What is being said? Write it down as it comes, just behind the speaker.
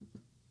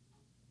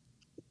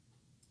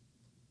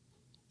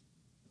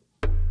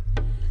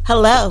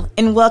Hello,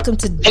 and welcome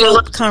to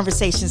Dope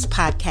Conversations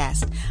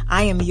Podcast.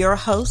 I am your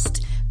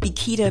host,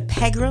 Bikita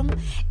Pegram,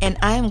 and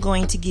I am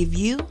going to give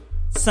you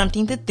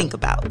something to think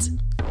about.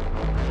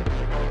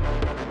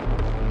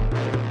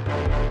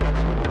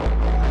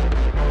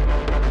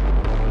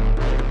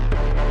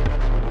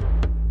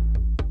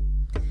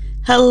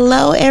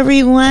 Hello,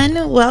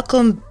 everyone.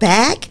 Welcome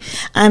back.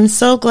 I'm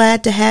so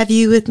glad to have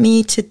you with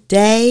me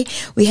today.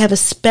 We have a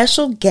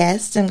special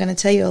guest. I'm going to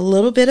tell you a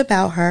little bit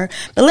about her,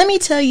 but let me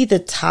tell you the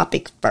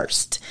topic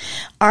first.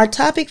 Our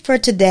topic for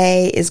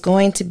today is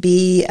going to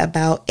be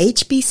about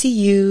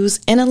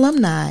HBCUs and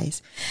alumni.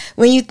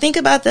 When you think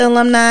about the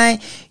alumni,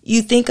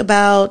 you think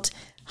about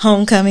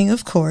homecoming,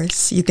 of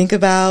course. You think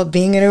about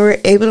being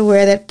able to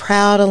wear that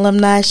proud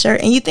alumni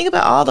shirt, and you think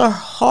about all the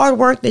hard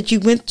work that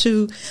you went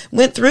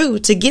through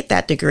to get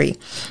that degree.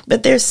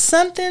 But there's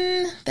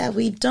something that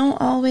we don't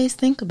always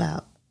think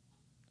about.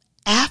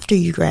 After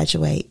you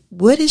graduate,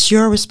 what is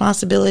your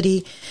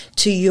responsibility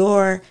to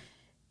your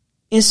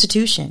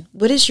institution?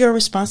 What is your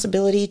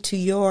responsibility to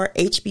your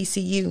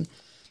HBCU?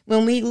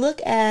 When we look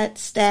at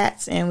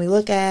stats and we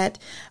look at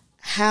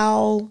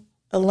how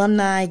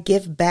alumni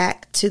give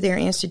back to their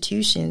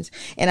institutions.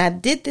 And I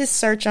did this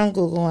search on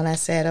Google and I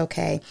said,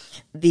 okay,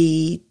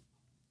 the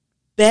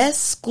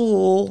best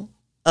school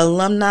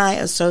alumni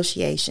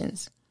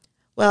associations.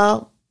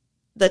 Well,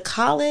 the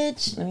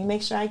college, let me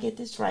make sure I get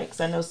this right because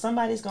I know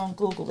somebody's going to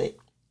Google it.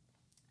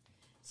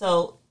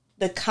 So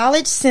the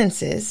college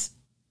census,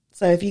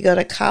 so if you go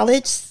to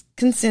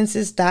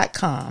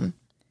collegeconsensus.com,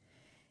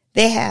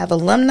 they have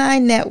alumni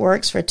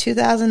networks for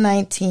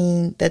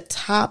 2019, the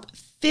top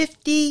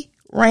 50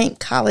 ranked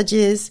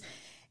colleges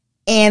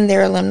and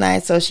their alumni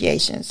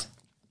associations.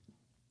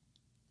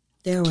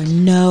 There were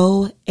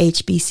no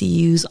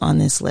HBCUs on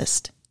this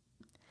list.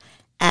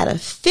 Out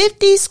of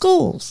 50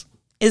 schools,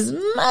 as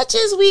much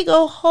as we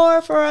go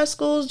hard for our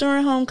schools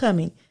during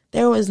homecoming,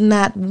 there was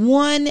not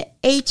one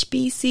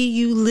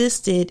HBCU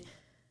listed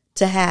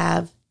to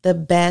have the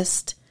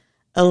best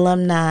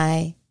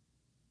alumni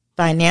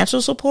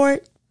financial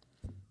support,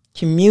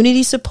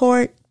 community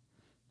support.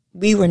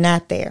 We were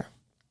not there.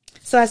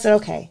 So I said,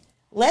 okay,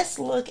 let's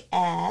look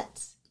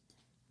at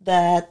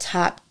the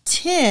top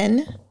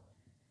 10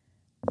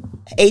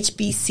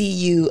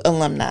 HBCU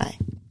alumni.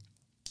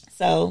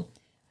 So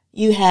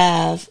you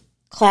have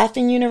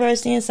Claflin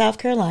University in South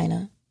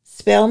Carolina,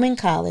 Spelman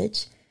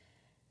College,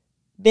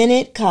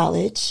 Bennett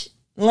College,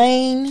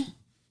 Lane.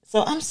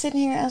 So I'm sitting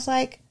here, I was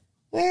like,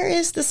 where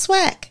is the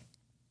SWAC?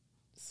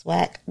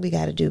 SWAC, we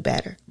got to do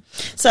better.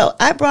 So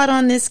I brought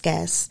on this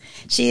guest.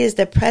 She is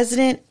the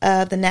president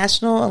of the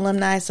National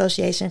Alumni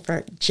Association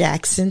for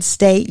Jackson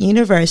State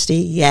University.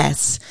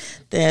 Yes,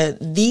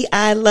 the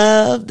I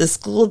love, the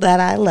school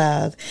that I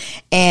love.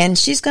 And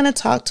she's going to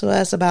talk to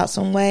us about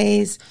some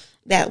ways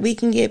that we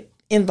can get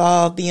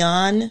involved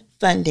beyond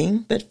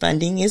funding, but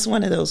funding is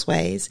one of those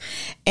ways.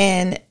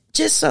 And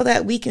just so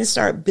that we can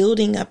start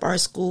building up our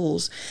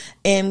schools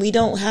and we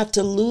don't have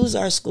to lose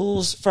our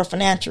schools for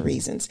financial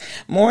reasons.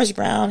 Morris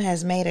Brown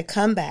has made a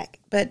comeback,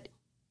 but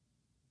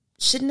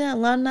shouldn't the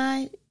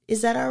alumni,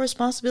 is that our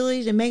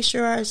responsibility to make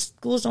sure our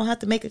schools don't have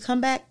to make a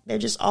comeback? They're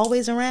just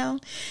always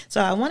around.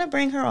 So I want to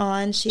bring her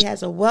on. She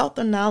has a wealth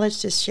of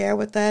knowledge to share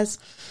with us.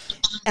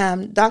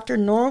 Dr.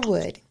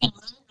 Norwood.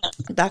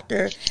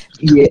 Doctor,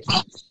 yeah.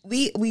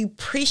 We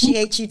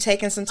appreciate you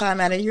taking some time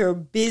out of your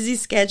busy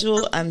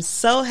schedule. I'm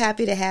so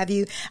happy to have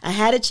you. I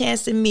had a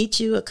chance to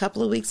meet you a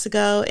couple of weeks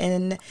ago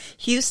in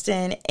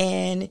Houston,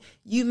 and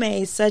you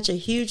made such a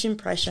huge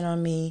impression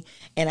on me,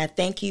 and I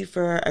thank you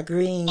for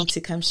agreeing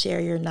to come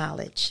share your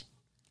knowledge.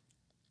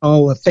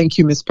 Oh, well, thank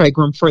you, Ms.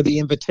 Pegram, for the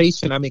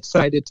invitation. I'm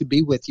excited to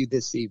be with you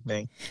this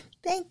evening.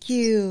 Thank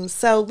you.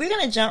 So we're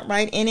going to jump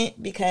right in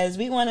it because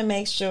we want to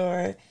make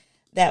sure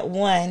that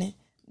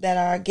that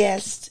our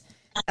guest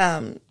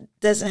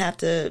doesn't have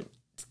to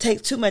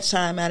take too much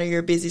time out of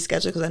your busy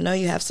schedule, because I know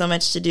you have so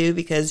much to do,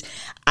 because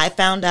I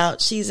found out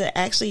she's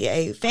actually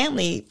a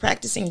family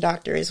practicing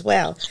doctor as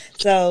well.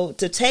 So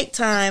to take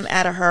time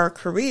out of her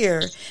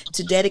career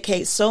to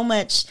dedicate so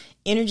much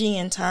energy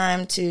and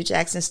time to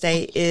Jackson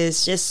State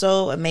is just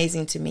so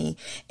amazing to me.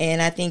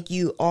 And I think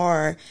you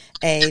are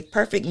a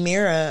perfect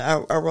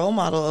mirror, a role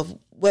model of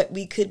what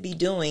we could be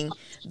doing,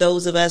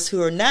 those of us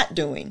who are not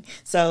doing.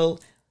 So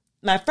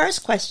my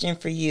first question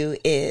for you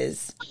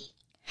is,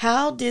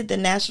 how did the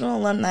National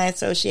Alumni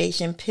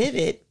Association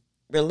pivot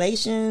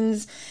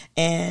relations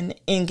and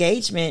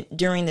engagement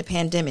during the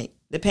pandemic?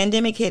 The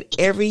pandemic hit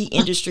every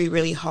industry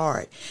really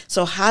hard.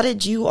 So how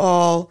did you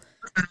all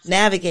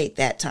navigate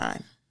that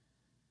time?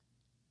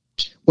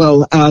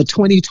 Well,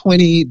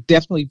 2020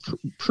 definitely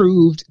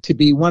proved to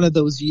be one of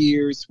those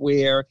years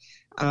where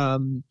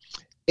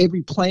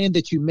every plan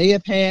that you may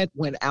have had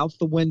went out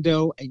the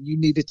window, and you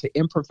needed to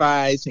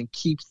improvise and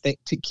keep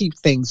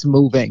things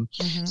moving.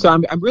 Mm-hmm. So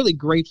I'm really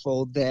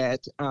grateful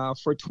that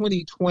for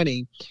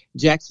 2020,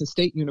 Jackson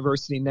State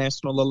University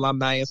National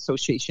Alumni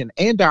Association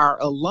and our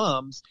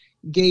alums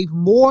gave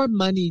more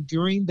money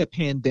during the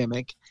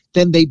pandemic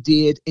than they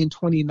did in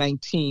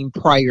 2019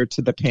 prior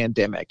to the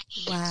pandemic.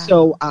 Wow.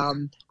 So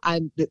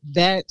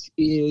that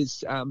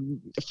is,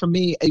 for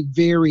me, a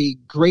very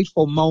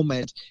grateful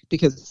moment,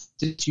 because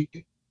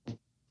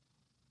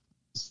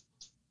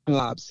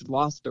jobs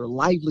lost their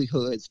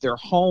livelihoods, their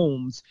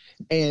homes,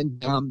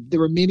 and there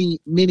were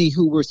many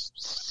who were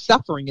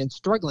suffering and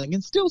struggling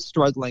and still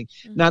struggling,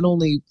 not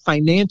only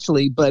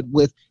financially but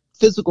with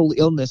physical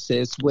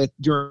illnesses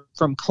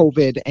from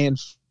COVID and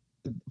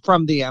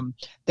from the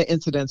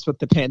incidents with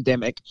the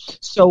pandemic.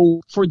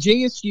 So for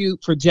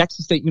JSU, for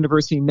Jackson State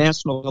University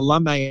National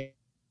Alumni,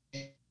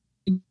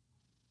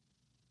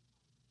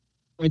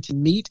 to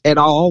meet at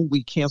all.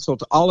 We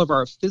canceled all of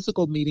our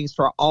physical meetings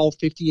for all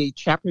 58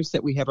 chapters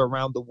that we have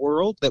around the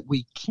world, that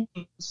we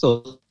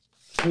canceled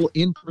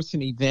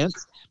in-person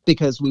events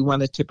because we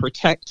wanted to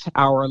protect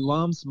our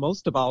alums,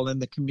 most of all in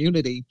the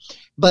community.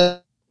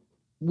 But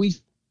we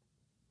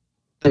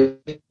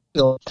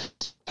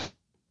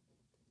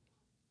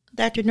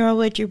Dr.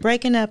 Norwood, you're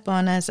breaking up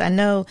on us. I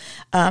know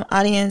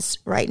audience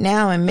right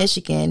now in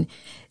Michigan,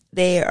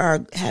 they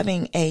are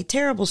having a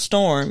terrible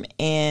storm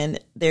and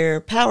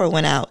their power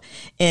went out.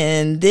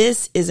 And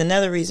this is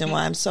another reason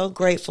why I'm so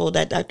grateful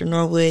that Dr.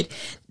 Norwood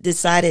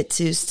decided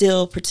to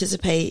still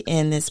participate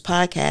in this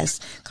podcast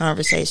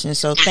conversation.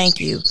 So thank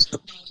you.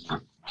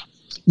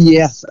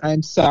 Yes,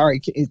 I'm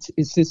sorry.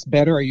 Is this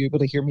better? Are you able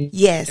to hear me?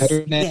 Yes.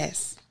 Better now?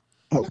 Yes.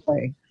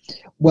 Okay.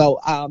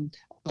 Well,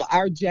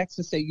 our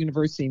Jackson State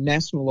University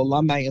National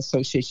Alumni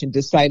Association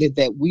decided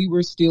that we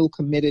were still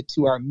committed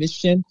to our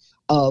mission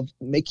of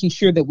making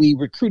sure that we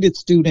recruited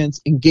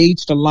students,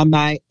 engaged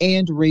alumni,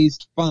 and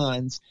raised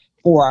funds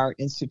for our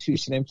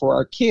institution and for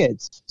our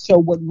kids. So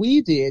what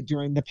we did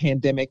during the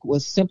pandemic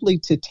was simply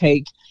to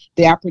take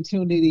the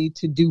opportunity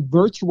to do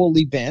virtual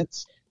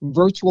events,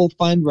 virtual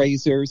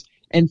fundraisers,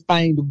 and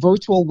find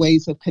virtual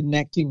ways of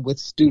connecting with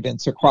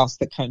students across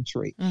the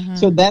country. Mm-hmm.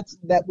 So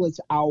that was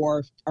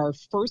our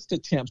first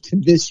attempt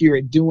this year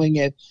at doing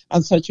it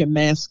on such a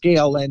mass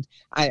scale. And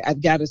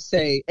I've got to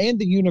say, and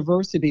the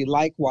university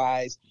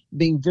likewise,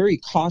 being very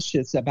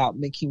cautious about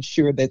making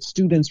sure that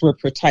students were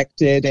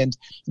protected and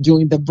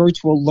doing the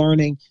virtual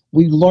learning.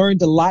 We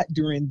learned a lot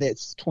during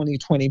this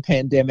 2020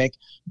 pandemic,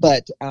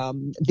 but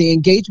the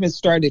engagement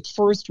started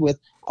first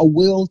with a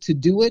will to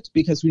do it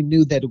because we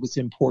knew that it was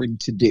important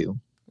to do.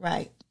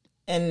 Right.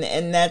 And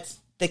that's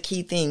the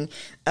key thing,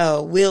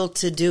 will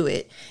to do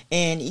it.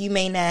 And you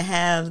may not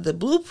have the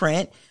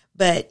blueprint,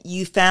 but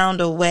you found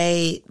a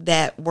way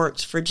that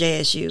works for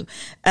JSU.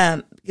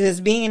 Because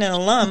being an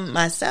alum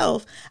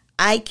myself,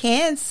 I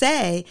can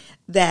say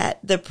that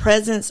the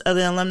presence of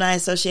the Alumni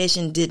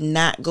Association did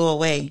not go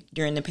away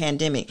during the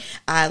pandemic.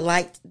 I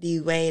liked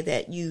the way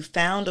that you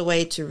found a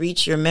way to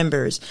reach your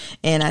members.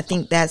 And I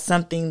think that's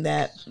something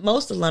that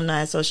most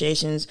alumni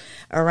associations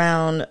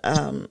around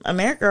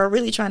America are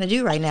really trying to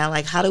do right now.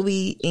 Like, how do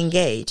we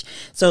engage?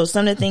 So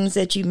some of the things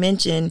that you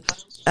mentioned,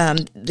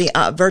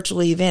 the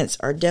virtual events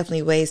are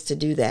definitely ways to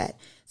do that.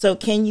 So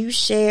can you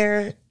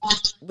share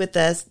with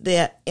us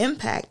the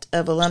impact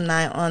of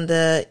alumni on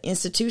the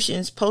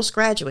institution's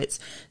postgraduates?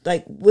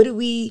 Like, what do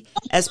we,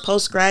 as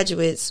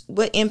postgraduates,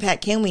 what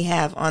impact can we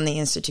have on the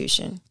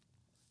institution?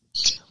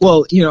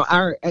 Well,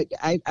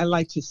 I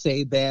like to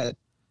say that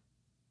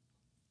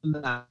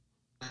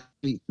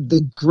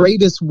the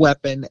greatest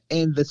weapon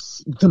and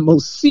the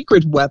most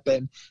secret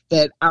weapon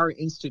that our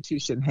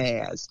institution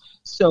has.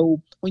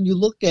 So when you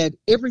look at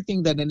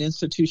everything that an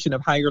institution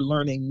of higher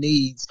learning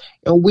needs,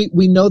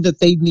 we know that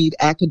they need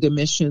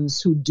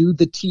academicians who do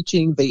the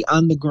teaching, the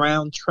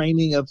on-the-ground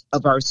training of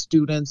our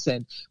students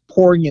and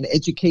pouring and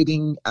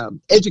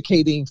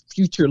educating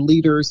future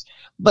leaders.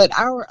 But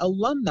our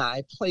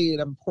alumni play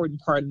an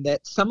important part in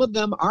that. Some of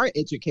them are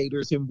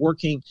educators and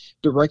working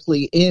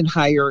directly in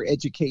higher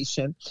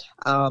education.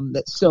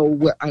 So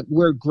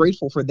we're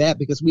grateful for that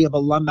because we have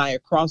alumni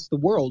across the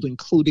world,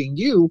 including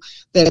you,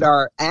 that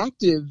are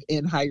active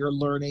in higher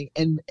learning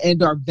and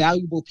are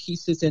valuable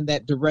pieces in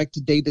that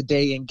direct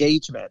day-to-day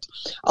engagement.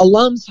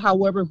 Alums,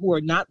 however, who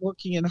are not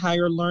working in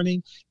higher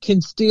learning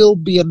can still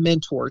be a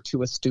mentor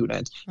to a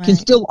student, right, can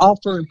still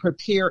offer and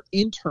prepare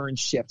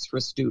internships for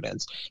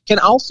students, can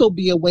also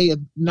be a way of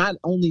not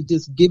only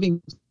just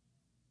giving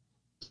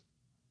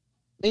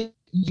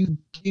you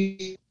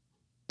give.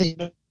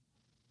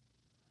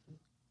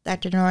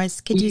 Dr.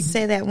 Norris, could you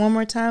say that one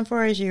more time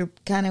for us? You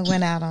kind of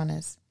went out on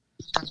us.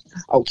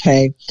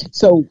 Okay.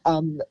 So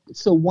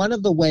one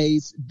of the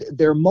ways,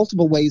 there are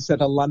multiple ways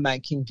that alumni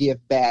can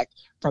give back,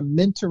 from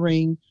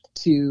mentoring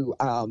to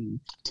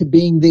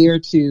being there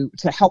to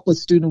help a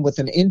student with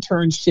an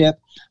internship.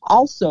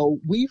 Also,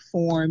 we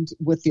formed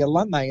with the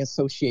Alumni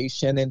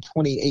Association in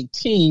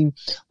 2018,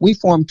 we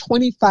formed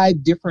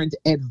 25 different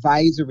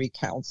advisory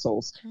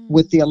councils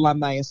with the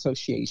Alumni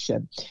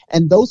Association.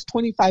 And those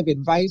 25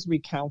 advisory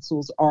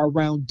councils are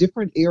around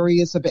different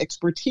areas of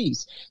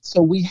expertise.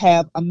 So we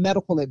have a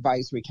medical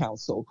advisory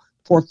council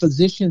for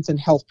physicians and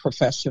health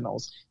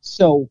professionals.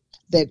 So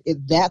that if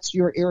that's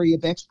your area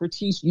of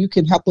expertise, you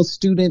can help a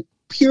student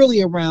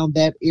purely around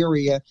that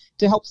area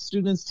to help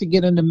students to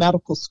get into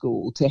medical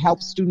school, to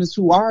help students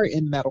who are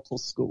in medical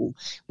school.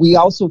 We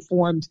also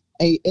formed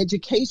a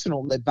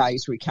educational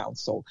advisory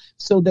council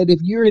so that if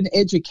you're in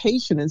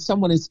education and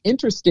someone is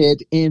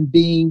interested in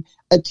being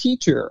a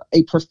teacher,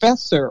 a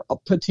professor, a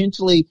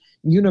potentially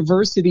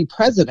university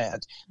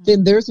president,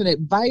 then there's an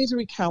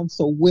advisory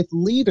council with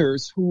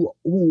leaders who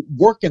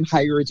work in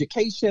higher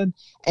education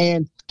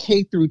and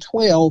K through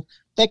 12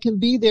 that can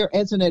be there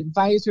as an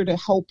advisor to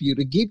help you,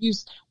 to give you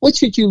what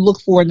should you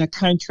look for in a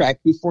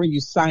contract before you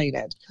sign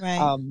it.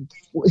 Right.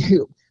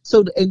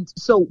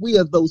 So we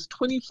have those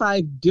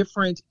 25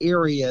 different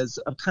areas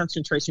of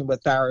concentration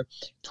with our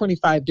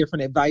 25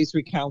 different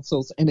advisory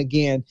councils. And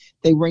again,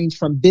 they range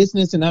from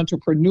business and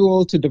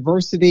entrepreneurial to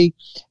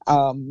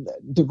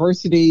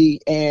diversity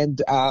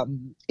and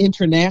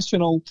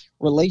international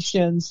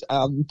relations,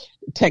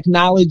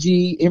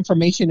 technology,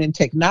 information and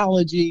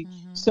technology.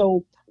 Mm-hmm.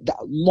 So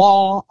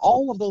law,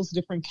 all of those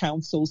different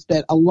councils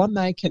that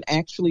alumni can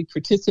actually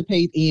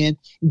participate in,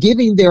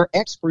 giving their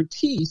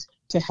expertise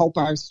to help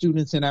our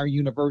students in our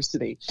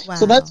university. Wow.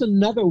 So that's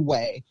another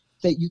way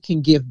that you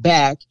can give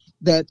back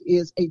that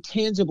is a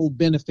tangible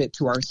benefit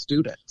to our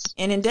students.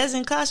 And it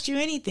doesn't cost you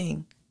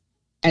anything.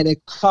 And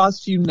it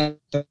costs you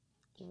nothing.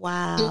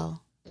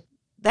 Wow.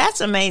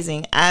 That's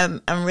amazing.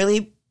 I'm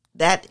really,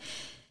 that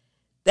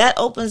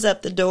opens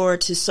up the door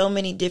to so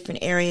many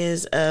different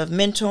areas of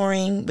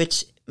mentoring,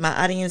 which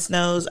my audience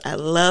knows I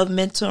love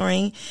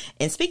mentoring.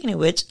 And speaking of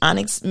which,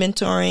 Onyx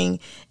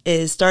Mentoring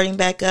is starting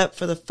back up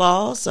for the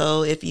fall.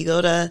 So if you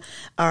go to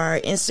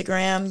our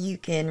Instagram, you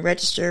can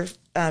register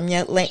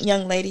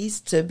young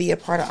ladies to be a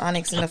part of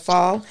Onyx in the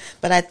fall.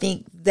 But I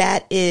think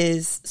that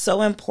is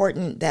so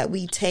important that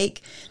we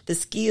take the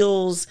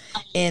skills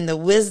and the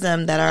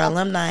wisdom that our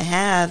alumni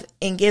have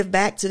and give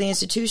back to the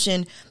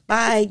institution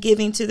by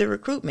giving to the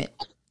recruitment.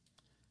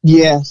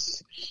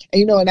 Yes.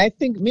 And I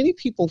think many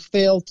people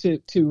fail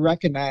to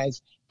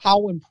recognize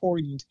how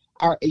important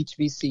our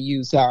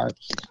HBCUs are.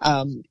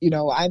 I'm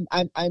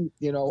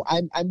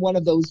one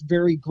of those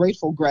very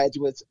grateful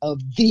graduates of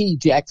the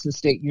Jackson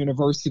State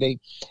University.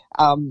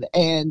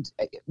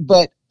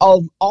 But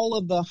of all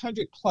of the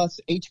 100 plus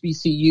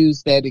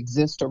HBCUs that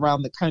exist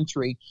around the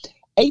country,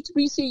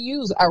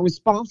 HBCUs are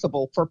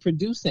responsible for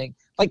producing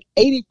like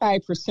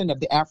 85% of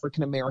the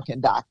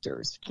African-American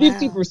doctors,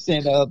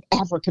 50% of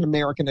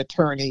African-American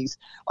attorneys,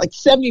 like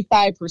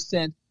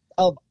 75%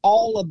 of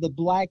all of the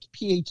Black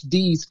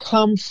PhDs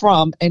come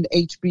from an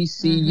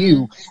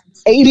HBCU.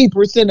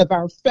 80% of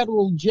our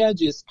federal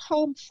judges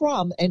come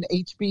from an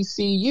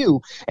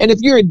HBCU. And if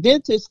you're a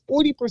dentist,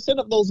 40%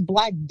 of those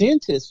Black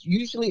dentists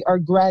usually are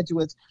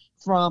graduates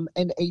from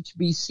an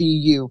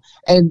HBCU.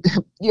 And,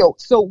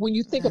 so when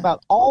you think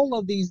about all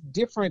of these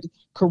different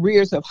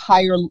careers of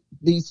higher,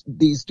 these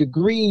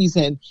degrees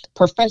and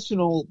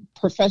professional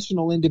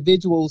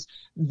individuals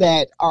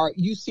that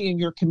you see in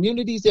your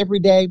communities every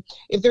day,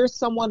 if there's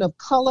someone of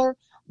color,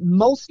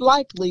 most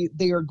likely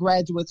they are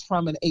graduates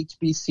from an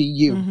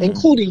HBCU,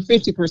 including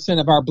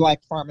 50% of our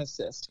Black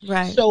pharmacists.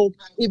 Right. So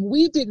if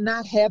we did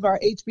not have our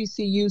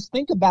HBCUs,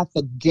 think about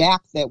the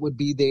gap that would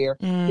be there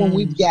when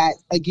we've got,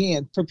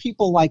 again, for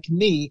people like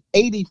me,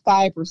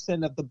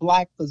 85% of the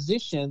Black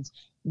physicians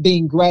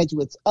being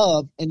graduates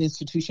of an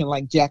institution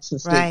like Jackson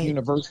State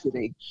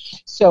University.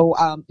 So,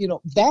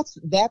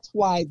 that's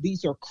why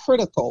these are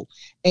critical,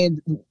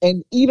 and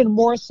even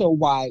more so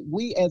why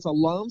we as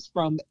alums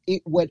from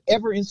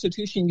whatever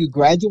institution you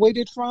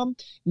graduated from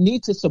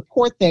need to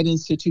support that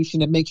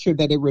institution and make sure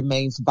that it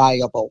remains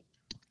viable.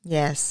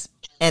 Yes.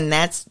 And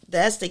that's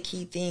the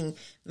key thing,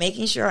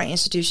 making sure our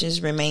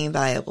institutions remain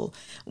viable.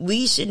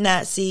 We should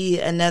not see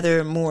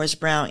another Morris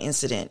Brown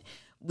incident.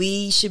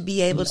 We should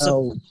be able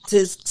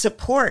to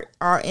support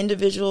our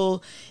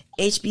individual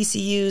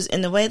HBCUs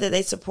in the way that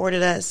they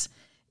supported us.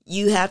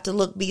 You have to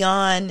look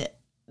beyond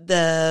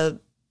the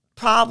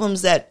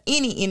problems that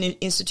any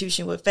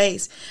institution would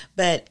face.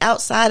 But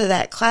outside of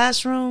that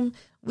classroom,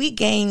 we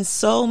gain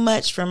so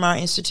much from our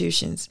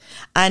institutions.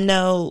 I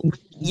know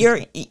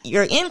your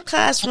in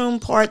classroom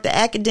part, the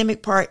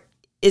academic part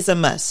is a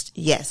must.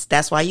 Yes,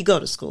 that's why you go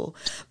to school.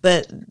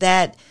 But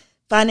that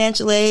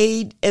financial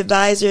aid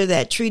advisor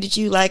that treated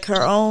you like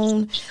her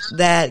own,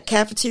 that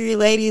cafeteria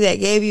lady that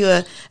gave you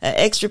an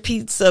extra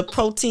piece of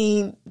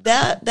protein,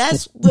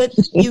 that's what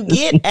you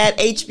get at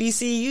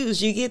HBCUs.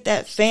 You get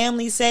that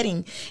family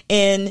setting.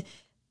 And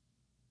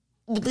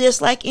just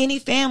like any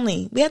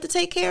family, we have to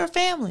take care of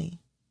family.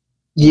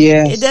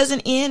 Yes. It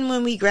doesn't end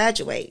when we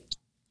graduate.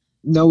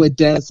 No, it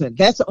doesn't.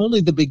 That's only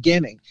the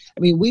beginning.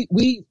 I mean,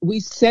 we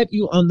set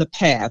you on the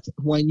path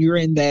when you're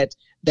in that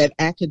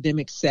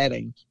academic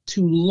setting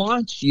to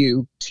launch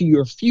you to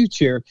your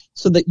future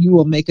so that you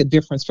will make a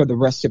difference for the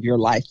rest of your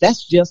life.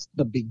 That's just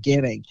the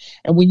beginning.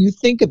 And when you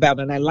think about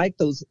it, and I like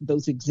those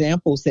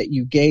examples that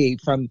you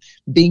gave, from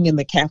being in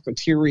the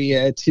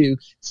cafeteria to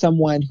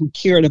someone who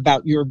cared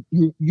about you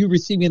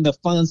receiving the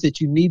funds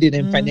that you needed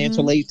in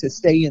financial aid to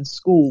stay in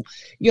school.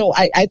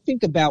 I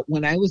think about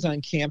when I was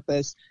on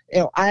campus,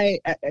 I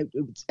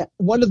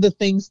one of the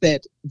things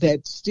that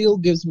still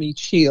gives me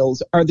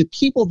chills are the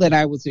people that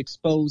I was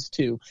exposed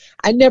to.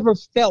 I never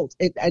felt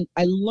it.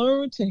 I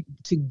learned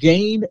to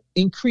gain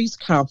increased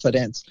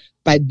confidence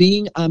by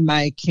being on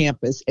my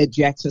campus at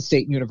Jackson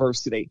State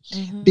University,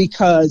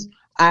 because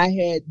I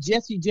had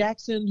Jesse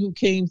Jackson, who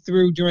came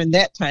through during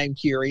that time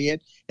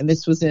period, and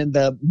this was in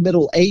the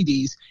middle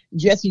 80s.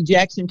 Jesse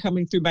Jackson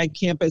coming through my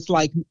campus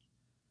like,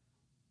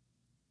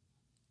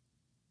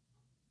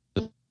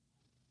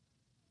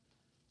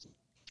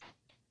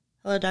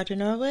 hello, Dr.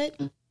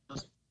 Norwood?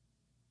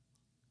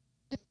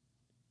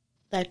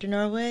 Dr.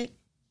 Norwood?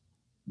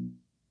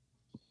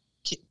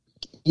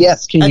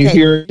 yes, can you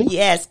hear me?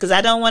 Yes, because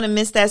I don't want to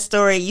miss that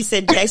story. You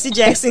said Jesse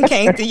Jackson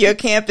came through your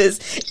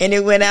campus and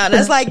it went out. And I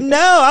was like, no,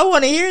 I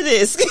want to hear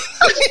this.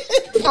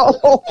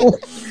 Oh,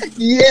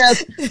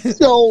 yes.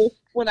 So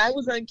when I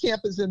was on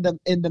campus in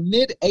the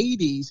mid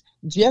 80s,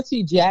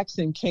 Jesse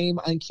Jackson came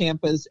on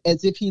campus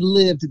as if he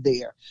lived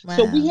there. Wow.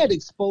 So we had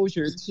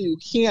exposure to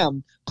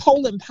him.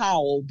 Colin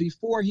Powell,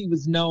 before he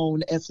was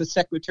known as the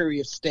Secretary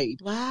of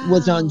State,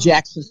 was on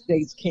Jackson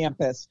State's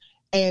campus.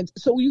 And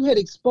so you had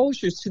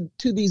exposure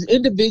to these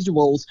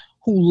individuals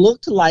who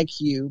looked like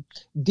you,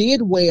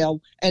 did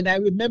well. And I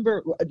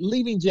remember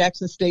leaving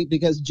Jackson State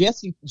because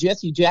Jesse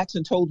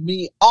Jackson told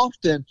me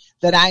often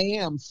that I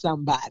am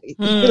somebody.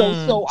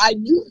 So I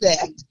knew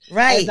that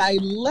as I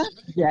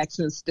left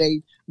Jackson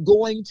State,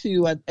 going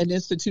to an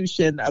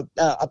institution, a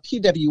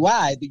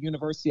PWI, the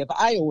University of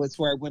Iowa, is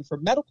where I went for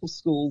medical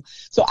school.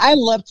 So I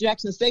left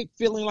Jackson State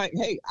feeling like,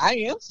 hey, I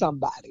am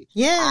somebody.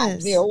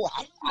 Yes.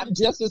 I'm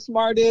just as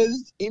smart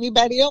as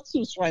anybody else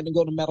who's trying to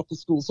go to medical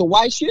school. So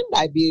why shouldn't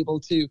I be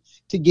able to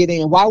get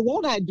in? Why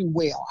won't I do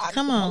well?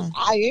 Come on.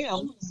 I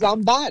am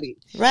somebody.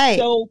 Right.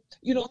 So,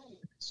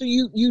 so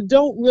you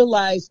don't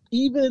realize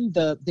even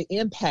the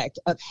impact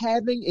of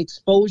having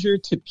exposure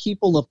to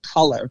people of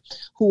color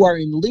who are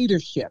in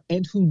leadership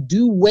and who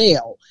do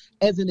well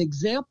as an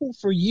example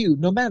for you,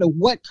 no matter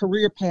what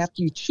career path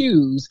you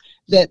choose,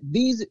 that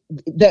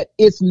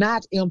it's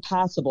not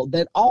impossible,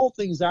 that all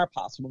things are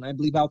possible. And I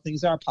believe all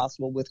things are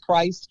possible with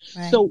Christ.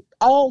 Right. So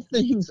all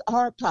things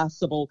are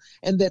possible,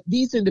 and that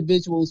these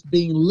individuals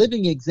being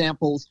living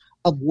examples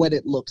of what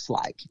it looks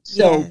like.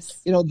 So,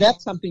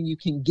 that's something you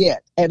can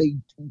get at a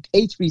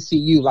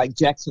HBCU like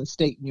Jackson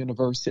State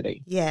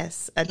University.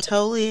 Yes, I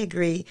totally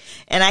agree.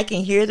 And I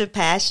can hear the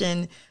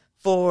passion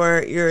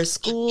for your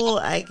school.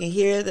 I can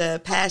hear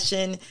the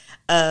passion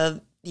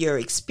of your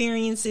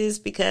experiences,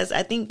 because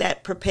I think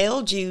that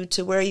propelled you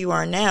to where you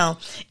are now.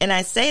 And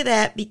I say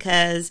that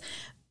because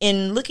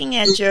in looking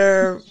at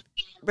your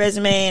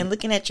resume and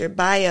looking at your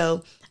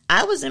bio,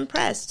 I was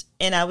impressed.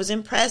 And I was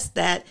impressed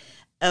that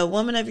a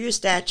woman of your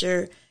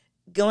stature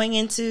going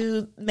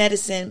into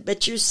medicine,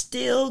 but you're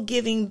still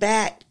giving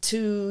back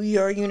to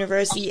your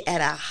university at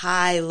a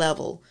high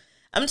level.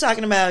 I'm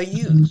talking about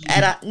you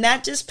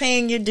not just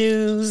paying your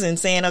dues and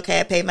saying,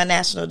 okay, I paid my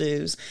national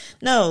dues.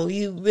 No,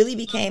 you really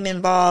became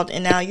involved,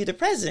 and now you're the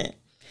president.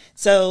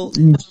 So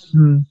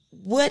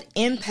what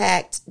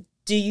impact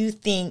do you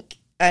think,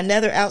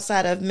 another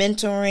outside of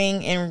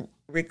mentoring and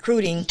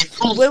recruiting,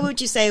 what would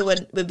you say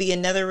would be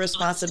another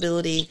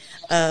responsibility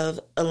of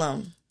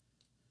alum?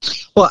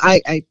 Well,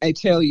 I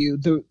tell you,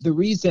 the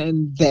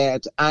reason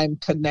that I'm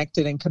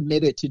connected and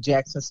committed to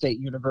Jackson State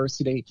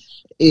University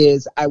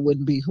is I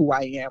wouldn't be who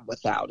I am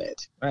without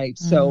it, right?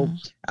 So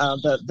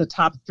the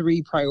top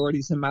three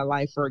priorities in my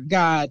life are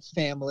God,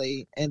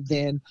 family, and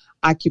then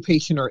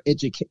occupation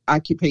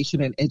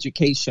and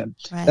education.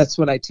 Right. That's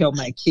what I tell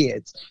my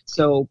kids.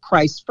 So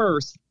Christ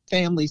first,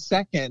 family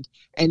second,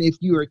 and if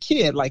you're a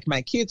kid like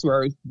my kids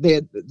were,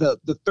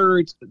 the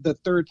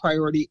third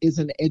priority is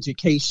an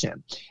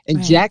education. And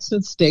right.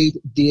 Jackson State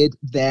did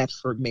that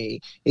for me.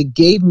 It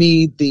gave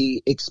me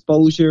the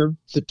exposure,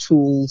 the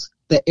tools,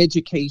 the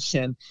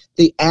education,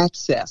 the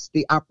access,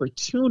 the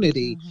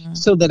opportunity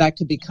so that I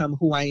could become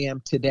who I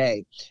am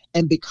today.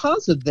 And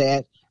because of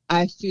that,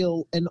 I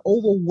feel an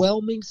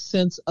overwhelming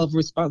sense of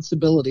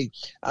responsibility.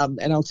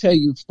 And I'll tell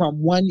you,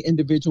 from one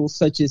individual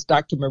such as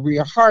Dr.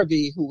 Maria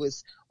Harvey, who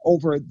was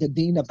over the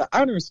dean of the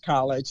Honors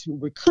College, who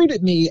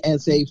recruited me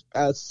as a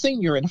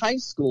senior in high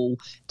school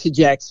to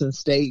Jackson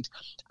State,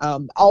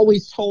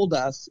 always told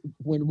us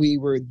when we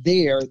were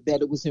there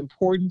that it was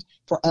important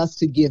for us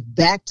to give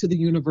back to the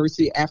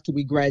university after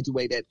we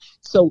graduated.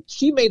 So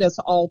she made us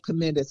all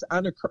commit as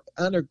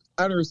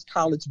honors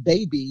college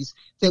babies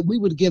that we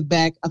would give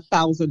back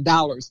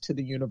 $1,000 to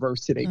the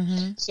university.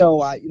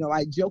 So,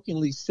 I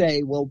jokingly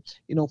say, well,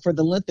 for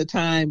the length of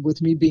time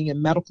with me being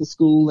in medical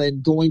school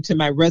and going to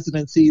my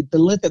residency, the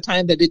length of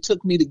time that it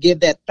took me to give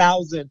that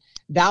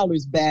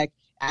 $1,000 back,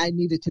 I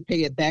needed to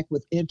pay it back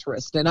with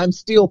interest, and I'm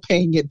still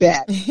paying it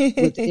back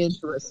with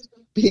interest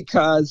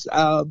because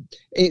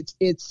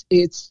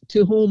it's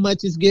to whom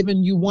much is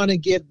given, you want to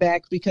give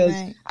back, because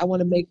Right. I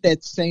want to make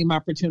that same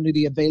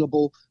opportunity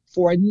available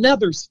for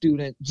another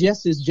student,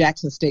 just as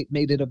Jackson State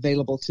made it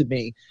available to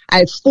me. I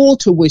had full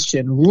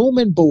tuition, room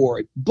and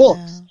board,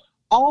 books, Wow.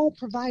 all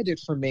provided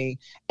for me.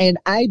 And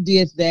I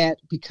did that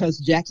because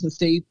Jackson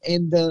State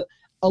and the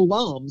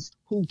alums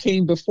who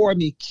came before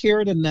me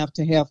cared enough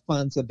to have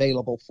funds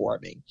available for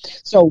me.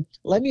 So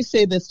let me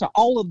say this to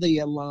all of the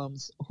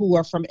alums who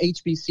are from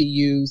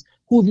HBCUs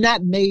who have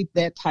not made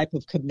that type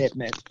of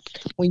commitment.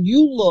 When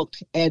you look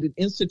at an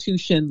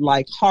institution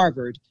like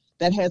Harvard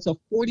that has a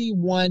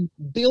 $41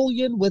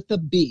 billion with a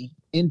B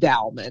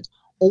endowment,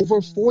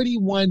 over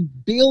 $41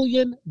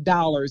 billion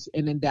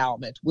in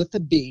endowment with a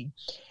B,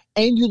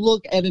 and you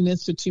look at an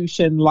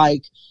institution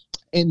like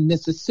in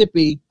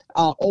Mississippi,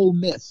 Ole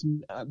Miss,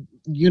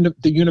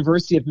 the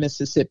University of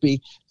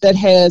Mississippi, that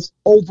has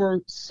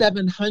over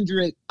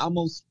 700,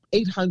 almost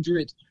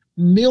 800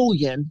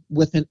 million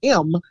with an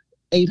M,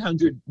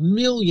 $800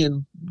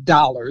 million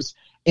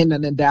in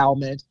an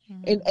endowment.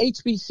 Mhm. And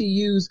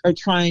HBCUs are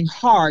trying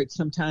hard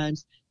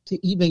sometimes to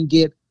even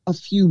get a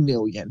few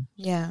million.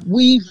 Yeah.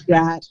 We've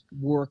got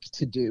work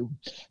to do.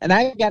 And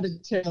I got to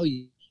tell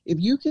you, if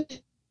you can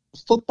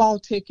football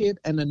ticket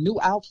and a new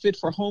outfit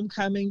for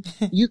homecoming,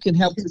 you can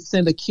help to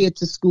send a kid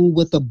to school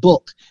with a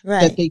book that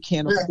Right. they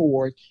can't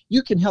afford.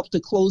 You can help to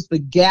close the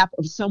gap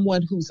of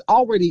someone who's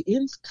already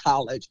in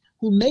college,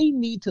 who may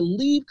need to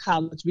leave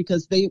college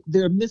because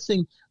they're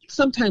missing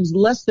sometimes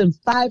less than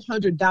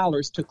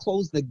 $500 to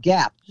close the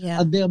gap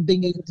Yeah. of them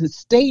being able to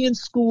stay in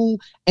school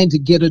and to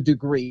get a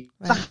degree.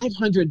 Right.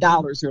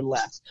 $500 or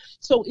less.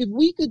 So if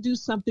we could do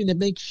something to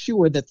make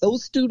sure that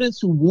those students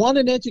who want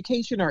an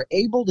education are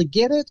able to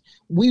get it,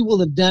 we will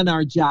have done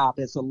our job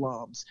as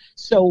alums.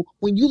 So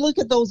when you look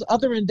at those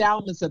other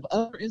endowments of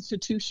other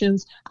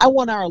institutions, I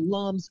want our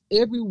alums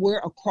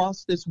everywhere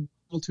across this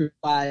world to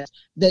realize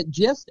that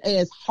just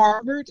as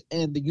Harvard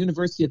and the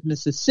University of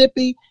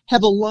Mississippi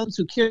have alums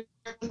who care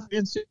for their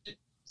institutions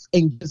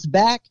and gives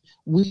back,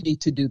 we need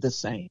to do the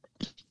same.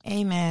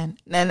 Amen.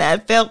 And I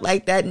felt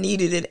like that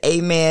needed an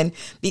amen,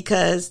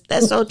 because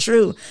that's so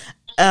true.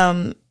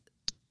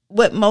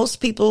 What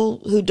most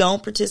people who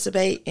don't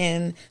participate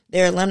in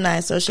their alumni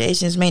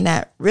associations may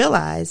not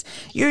realize,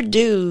 your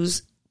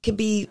dues could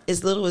be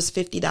as little as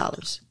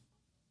 $50.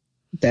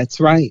 That's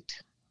right.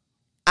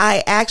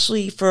 I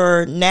actually,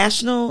 for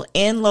national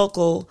and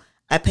local,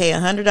 I pay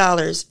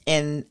 $100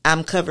 and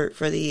I'm covered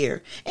for the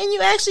year. And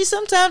you actually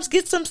sometimes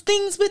get some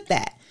things with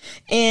that.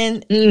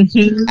 And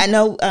I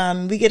know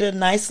we get a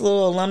nice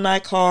little alumni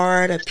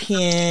card, a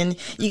pen.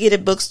 You get a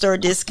bookstore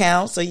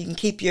discount so you can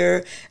keep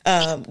your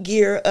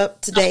gear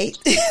up to date.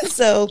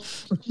 So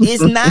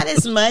it's not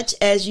as much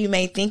as you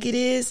may think it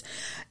is.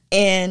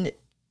 And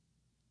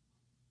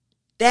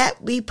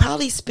that we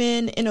probably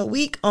spend in a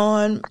week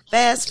on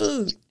fast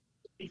food.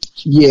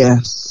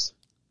 Yes.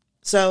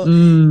 So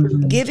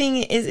giving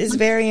is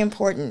very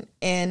important.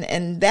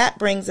 And that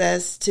brings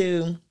us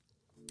to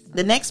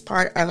the next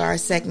part of our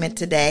segment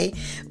today,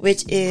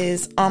 which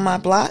is On My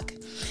Block.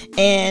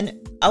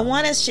 And I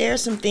want to share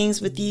some things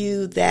with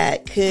you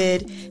that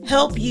could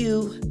help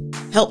you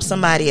help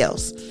somebody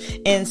else.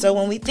 And so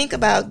when we think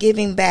about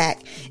giving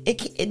back,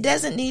 it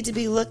doesn't need to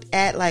be looked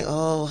at like,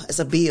 oh, it's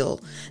a bill.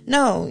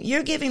 No,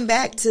 you're giving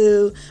back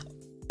to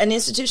an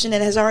institution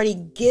that has already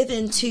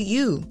given to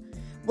you.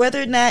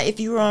 Whether or not, if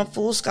you were on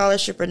full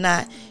scholarship or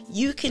not,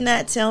 you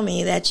cannot tell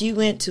me that you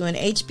went to an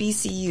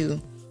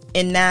HBCU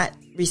and not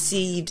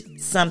received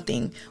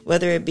something,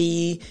 whether it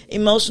be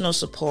emotional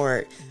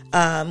support,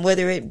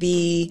 whether it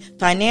be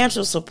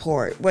financial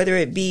support, whether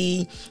it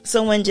be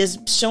someone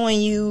just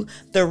showing you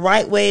the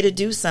right way to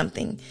do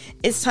something.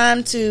 It's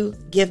time to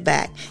give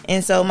back.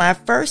 And so my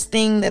first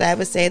thing that I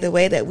would say, the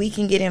way that we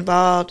can get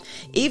involved,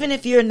 even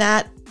if you're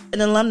not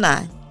an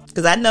alumni,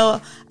 because I know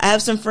I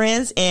have some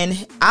friends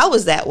and I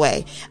was that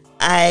way.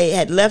 I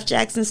had left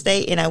Jackson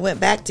State and I went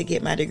back to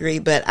get my degree,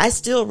 but I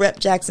still rep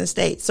Jackson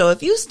State. So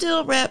if you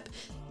still rep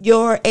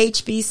your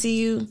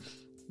HBCU,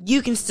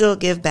 you can still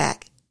give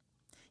back.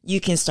 You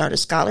can start a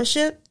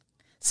scholarship.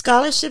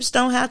 Scholarships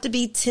don't have to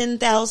be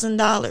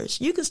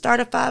 $10,000. You can start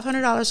a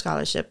 $500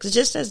 scholarship, because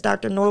just as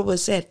Dr. Norwood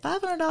said,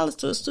 $500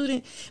 to a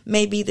student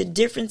may be the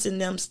difference in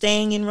them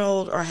staying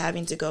enrolled or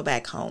having to go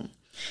back home.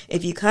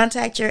 If you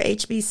contact your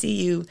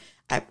HBCU,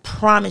 I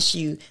promise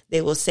you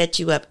they will set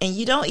you up. And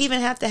you don't even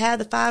have to have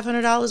the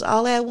 $500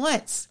 all at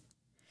once.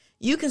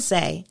 You can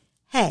say,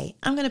 hey,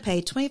 I'm going to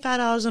pay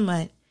 $25 a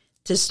month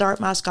to start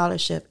my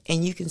scholarship,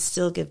 and you can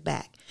still give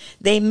back.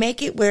 They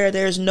make it where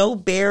there's no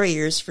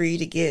barriers for you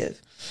to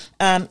give.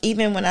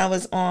 Even when I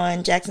was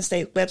on Jackson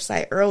State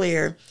website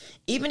earlier,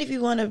 even if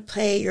you want to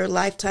pay your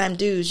lifetime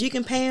dues, you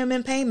can pay them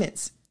in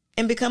payments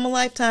and become a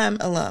lifetime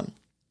alum.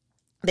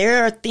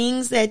 There are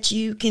things that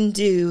you can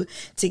do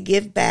to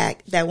give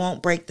back that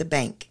won't break the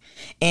bank.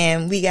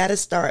 And we got to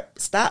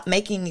stop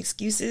making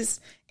excuses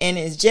And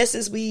it's just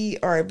as we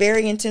are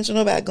very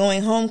intentional about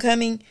going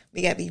homecoming,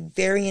 we got to be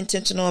very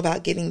intentional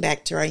about giving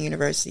back to our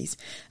universities.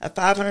 A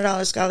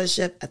 $500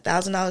 scholarship, a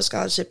 $1,000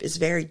 scholarship is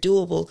very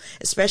doable,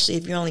 especially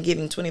if you're only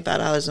giving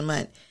 $25 a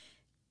month.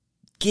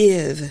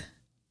 Give,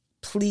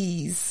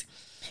 please.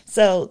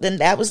 So then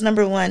that was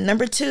number one.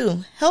 Number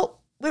two,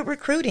 help with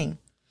recruiting.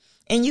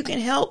 And you can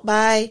help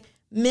by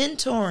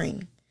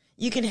mentoring.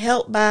 You can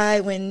help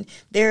by, when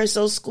there's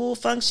those school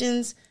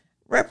functions,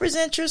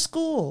 represent your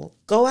school.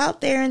 Go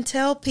out there and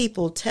tell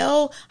people,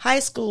 tell high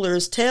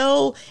schoolers,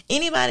 tell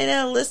anybody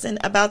that'll listen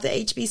about the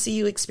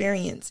HBCU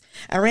experience.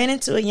 I ran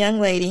into a young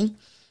lady.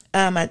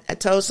 I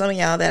told some of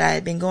y'all that I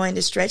had been going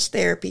to Stretch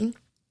Therapy.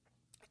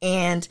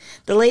 And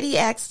the lady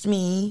asked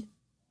me,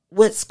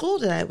 what school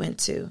did I went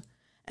to?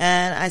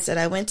 And I said,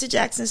 I went to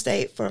Jackson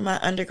State for my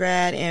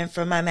undergrad and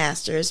for my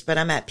master's, but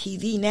I'm at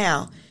PV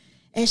now.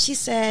 And she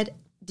said,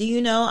 do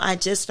you know, I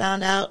just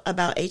found out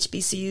about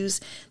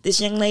HBCUs. This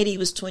young lady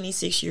was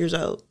 26 years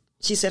old.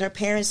 She said her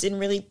parents didn't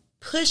really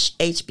push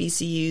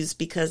HBCUs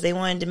because they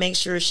wanted to make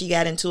sure she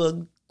got into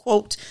a,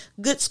 quote,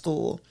 good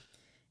school.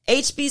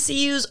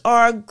 HBCUs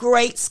are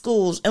great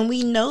schools, and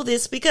we know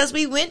this because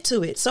we went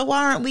to it. So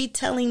why aren't we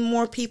telling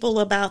more people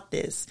about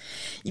this?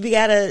 We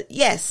got to,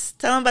 yes,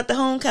 tell them about the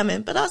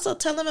homecoming, but also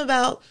tell them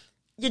about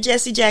your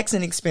Jesse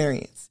Jackson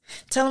experience.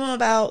 Tell them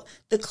about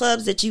the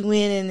clubs that you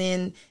went in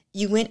and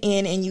you went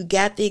in and you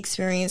got the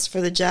experience for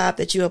the job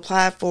that you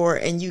applied for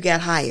and you got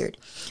hired.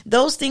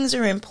 Those things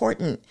are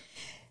important.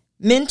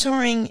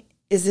 Mentoring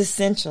is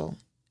essential.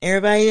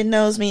 Everybody that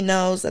knows me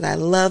knows that I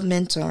love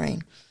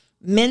mentoring.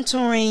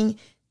 Mentoring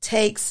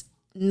takes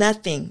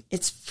nothing.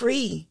 It's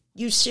free.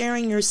 You're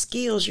sharing your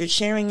skills. You're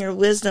sharing your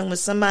wisdom with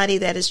somebody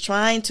that is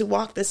trying to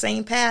walk the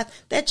same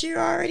path that you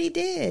already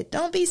did.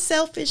 Don't be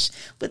selfish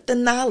with the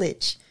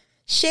knowledge.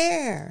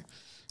 Share.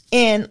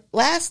 And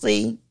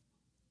lastly,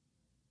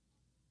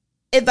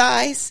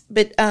 advice,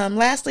 but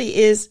lastly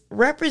is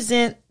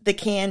represent the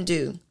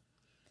can-do.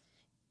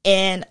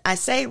 And I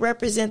say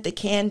represent the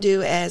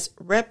can-do as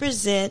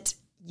represent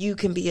you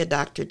can be a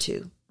doctor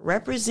too.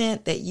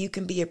 Represent that you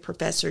can be a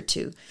professor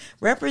too.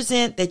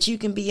 Represent that you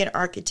can be an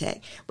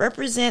architect.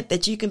 Represent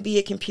that you can be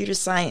a computer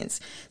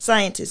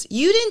scientist.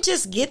 You didn't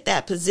just get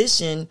that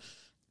position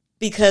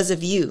because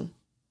of you.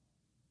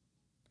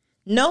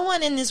 No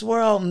one in this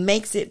world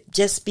makes it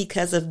just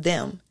because of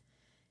them.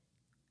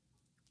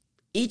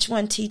 Each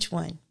one teach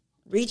one.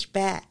 Reach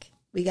back.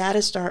 We got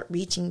to start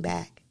reaching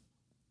back.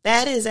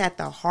 That is at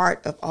the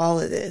heart of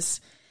all of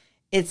this.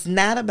 It's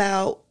not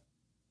about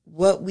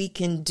what we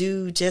can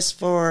do just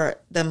for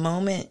the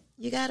moment.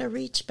 You got to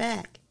reach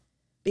back.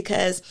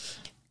 Because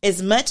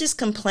as much as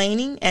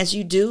complaining as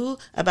you do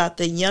about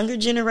the younger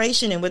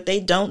generation and what they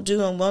don't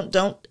do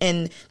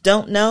and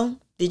don't know,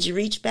 did you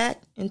reach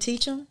back and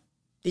teach them?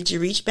 Did you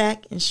reach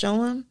back and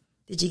show them?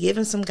 Did you give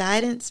them some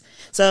guidance?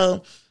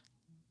 So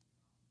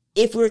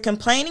if we're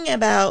complaining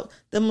about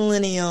the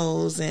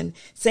millennials and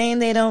saying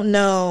they don't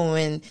know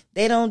and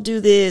they don't do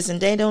this and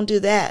they don't do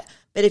that,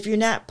 but if you're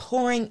not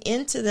pouring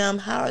into them,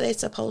 how are they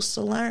supposed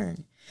to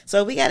learn?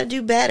 So we got to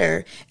do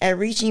better at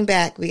reaching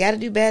back. We got to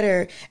do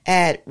better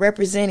at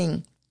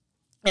representing.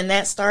 And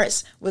that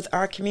starts with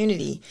our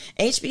community.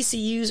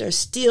 HBCUs are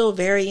still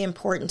very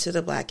important to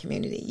the Black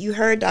community. You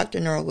heard Dr.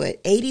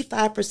 Norwood,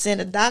 85%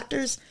 of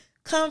doctors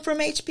come from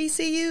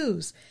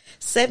HBCUs.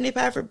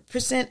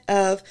 75%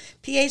 of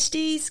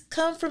PhDs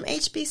come from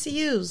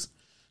HBCUs.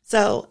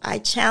 So I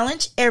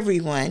challenge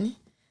everyone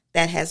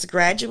that has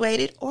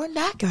graduated or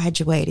not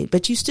graduated,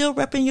 but you still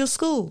repping your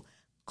school,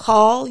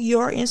 call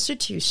your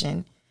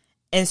institution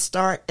and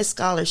start a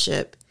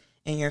scholarship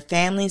in your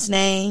family's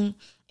name,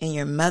 in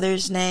your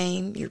mother's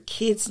name, your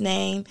kid's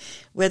name,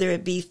 whether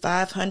it be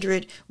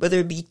 500, whether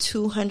it be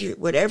 200,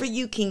 whatever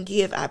you can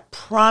give. I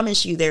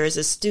promise you there is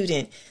a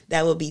student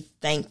that will be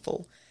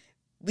thankful.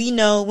 We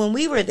know when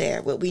we were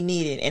there what we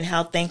needed and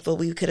how thankful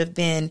we could have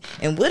been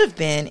and would have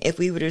been if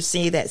we would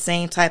receive that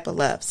same type of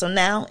love. So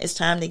now it's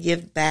time to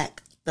give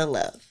back the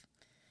love.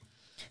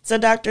 So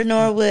Dr.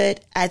 Norwood,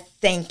 I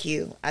thank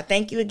you. I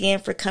thank you again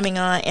for coming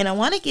on. And I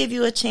want to give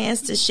you a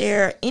chance to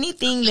share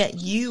anything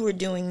that you are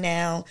doing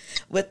now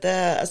with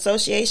the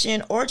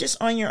association or just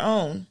on your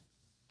own.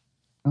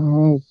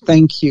 Oh,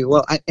 thank you.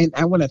 Well,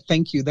 I want to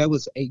thank you. That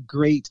was a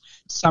great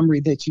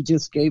summary that you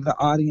just gave the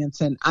audience.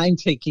 And I'm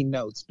taking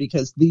notes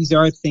because these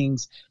are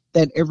things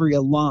that every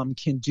alum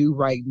can do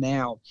right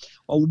now.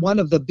 Well, one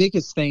of the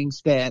biggest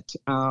things that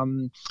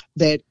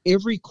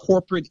every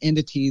corporate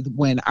entity,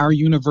 when our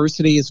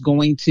university is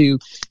going to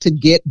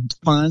get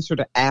funds or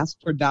to ask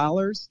for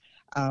dollars,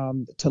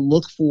 to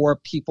look for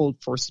people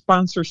for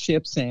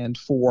sponsorships and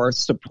for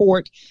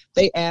support,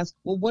 they ask,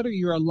 well, what are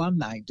your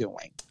alumni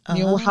doing?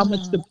 You know, how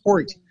much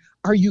support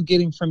are you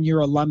getting from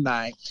your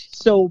alumni?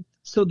 So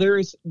there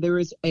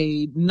is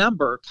a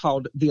number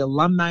called the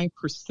alumni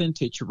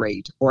percentage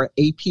rate, or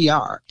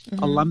APR,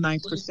 alumni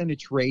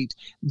percentage rate,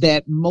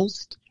 that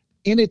most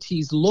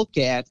entities look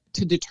at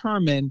to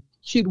determine,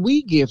 should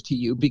we give to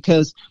you?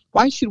 Because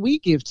why should we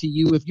give to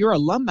you if your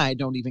alumni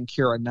don't even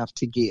care enough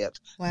to give?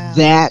 Wow.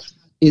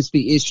 is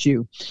the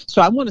issue.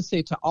 So I want to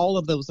say to all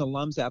of those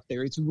alums out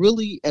there, it's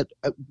really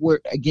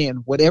again,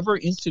 whatever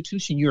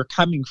institution you're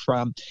coming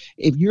from,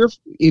 if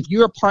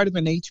you're a part of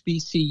an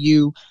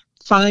HBCU,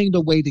 find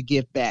a way to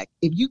give back.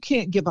 If you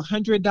can't give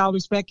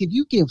 $100 back, if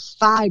you give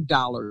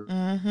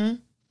 $5,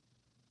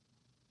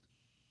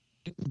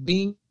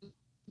 being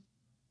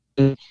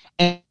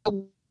and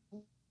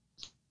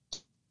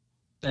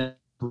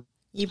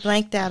you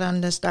blanked out on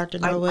this, Dr.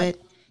 Norwood.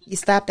 You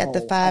stopped at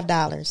the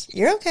 $5.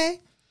 You're okay.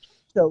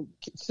 So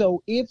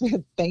if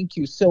thank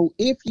you. So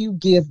if you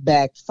give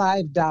back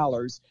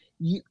 $5,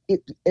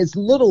 as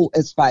little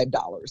as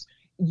 $5,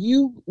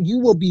 you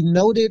will be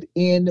noted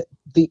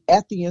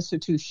at the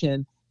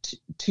institution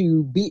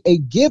to be a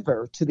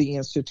giver to the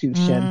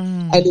institution,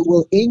 and it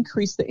will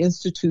increase the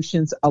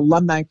institution's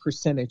alumni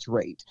percentage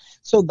rate.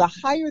 So the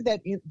higher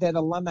that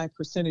alumni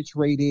percentage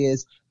rate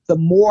is, the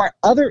more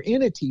other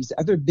entities,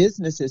 other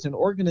businesses and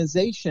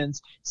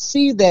organizations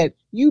see that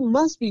you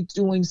must be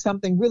doing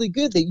something really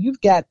good, that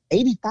you've got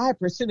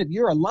 85% of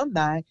your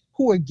alumni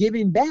who are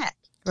giving back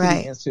to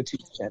the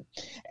institution.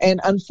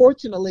 And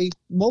unfortunately,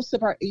 most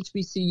of our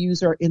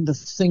HBCUs are in the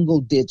single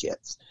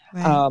digits.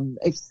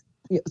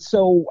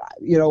 So,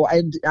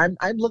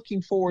 I'm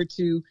looking forward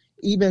to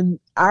even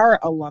our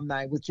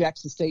alumni with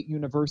Jackson State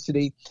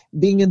University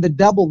being in the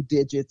double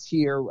digits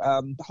here,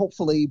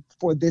 hopefully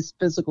for this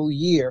fiscal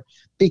year,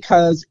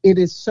 because it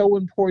is so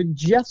important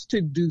just to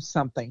do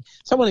something.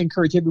 So I want to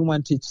encourage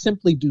everyone to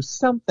simply do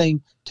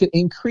something to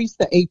increase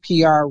the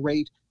APR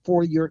rate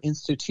for your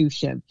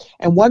institution.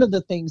 And one of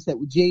the things that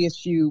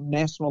JSU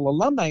National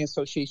Alumni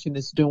Association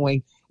is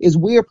doing is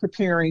we're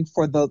preparing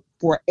for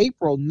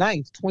April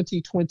 9th,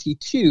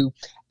 2022,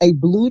 a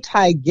Blue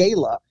Tie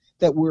Gala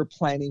that we're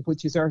planning,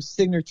 which is our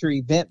signature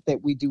event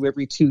that we do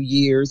every 2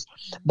 years.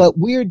 But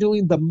we're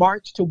doing the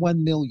March to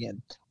 1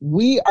 million.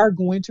 We are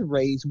going to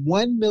raise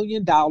 $1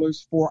 million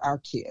for our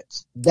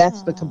kids.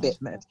 That's the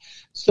commitment.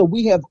 So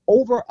we have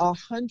over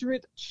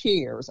 100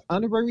 chairs,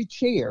 honorary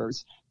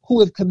chairs, who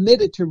have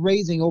committed to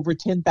raising over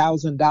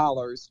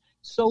 $10,000,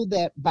 so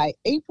that by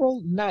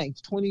April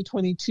 9th,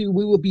 2022,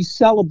 we will be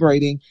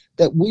celebrating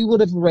that we would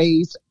have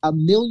raised $1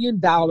 million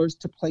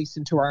to place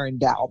into our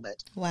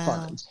endowment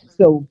funds.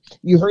 So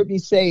you heard me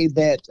say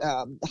that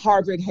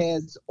Harvard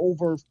has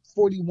over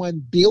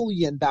 $41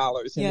 billion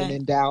in an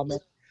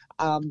endowment.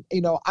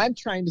 I'm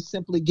trying to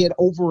simply get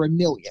over $1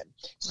 million.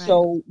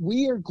 So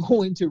we are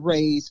going to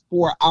raise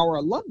for our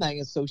alumni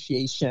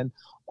association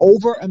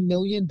over $1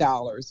 million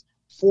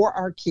for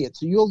our kids.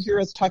 So you'll hear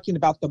us talking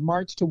about the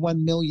March to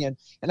 1 million.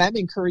 And I'm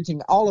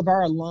encouraging all of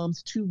our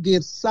alums to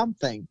give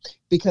something,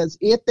 because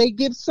if they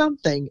give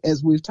something,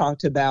 as we've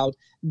talked about,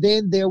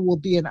 then there will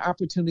be an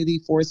opportunity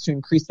for us to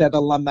increase that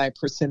alumni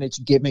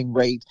percentage giving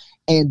rate.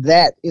 And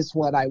that is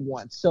what I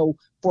want. So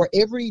for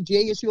every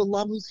JSU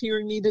alum who's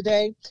hearing me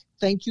today,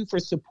 thank you for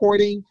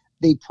supporting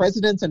the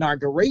president's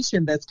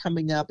inauguration that's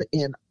coming up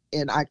in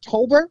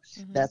October.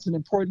 That's an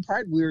important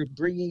part. We're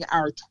bringing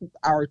our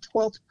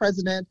 12th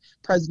president,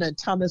 President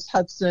Thomas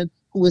Hudson,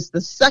 who is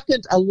the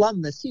second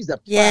alumnus. He's a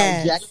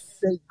proud Jackson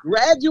State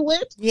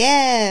graduate.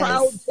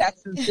 Proud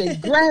Jackson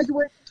State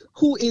graduate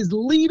who is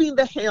leading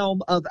the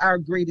helm of our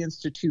great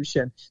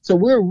institution. So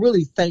we're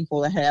really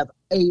thankful to have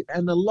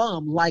an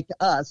alum like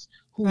us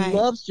who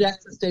loves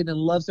Jackson State and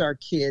loves our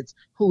kids,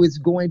 who is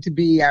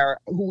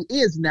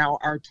now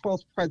our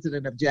 12th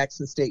president of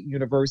Jackson State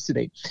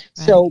University.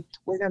 So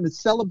we're going to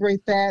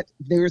celebrate that.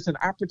 There's an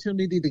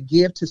opportunity to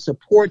give to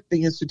support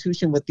the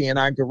institution with the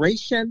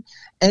inauguration,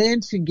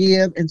 and to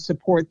give and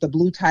support the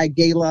Blue Tie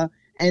Gala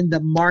and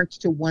the March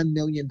to $1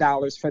 million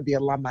for the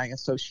Alumni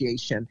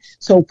Association.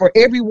 So for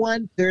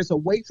everyone, there's a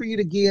way for you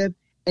to give,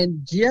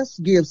 and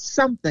just give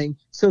something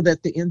so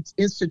that the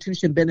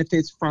institution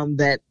benefits from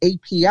that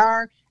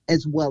APR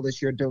as well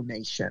as your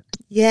donation.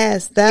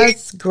 Yes,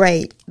 that's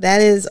great.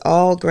 That is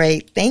all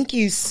great. Thank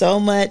you so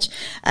much.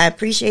 I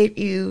appreciate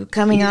you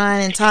coming on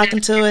and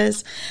talking to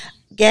us.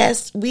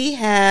 Guests, we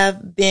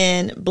have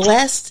been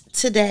blessed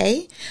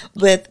today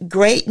with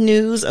great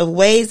news of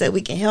ways that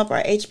we can help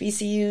our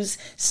HBCUs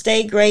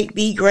stay great,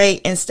 be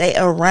great, and stay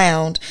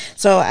around.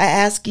 So I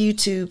ask you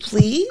to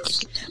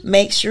please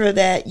make sure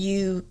that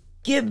you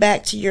give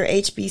back to your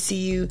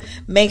HBCU.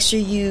 Make sure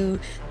you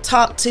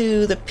talk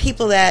to the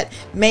people that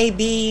may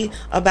be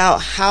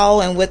about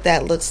how and what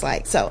that looks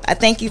like. So I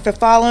thank you for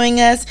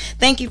following us.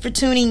 Thank you for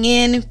tuning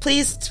in.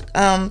 Please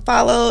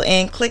follow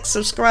and click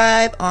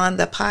subscribe on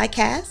the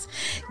podcast.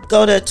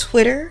 Go to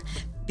Twitter,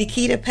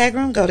 Bakita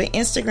Pegram. Go to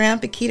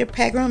Instagram, Bakita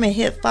Pegram, and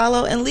hit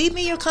follow, and leave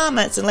me your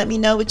comments and let me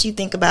know what you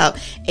think about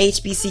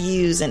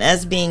HBCUs and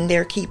us being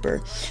their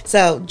keeper.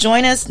 So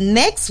join us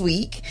next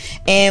week,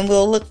 and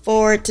we'll look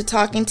forward to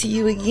talking to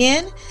you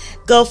again.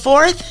 Go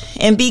forth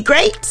and be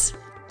great.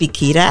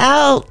 Bakita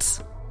out.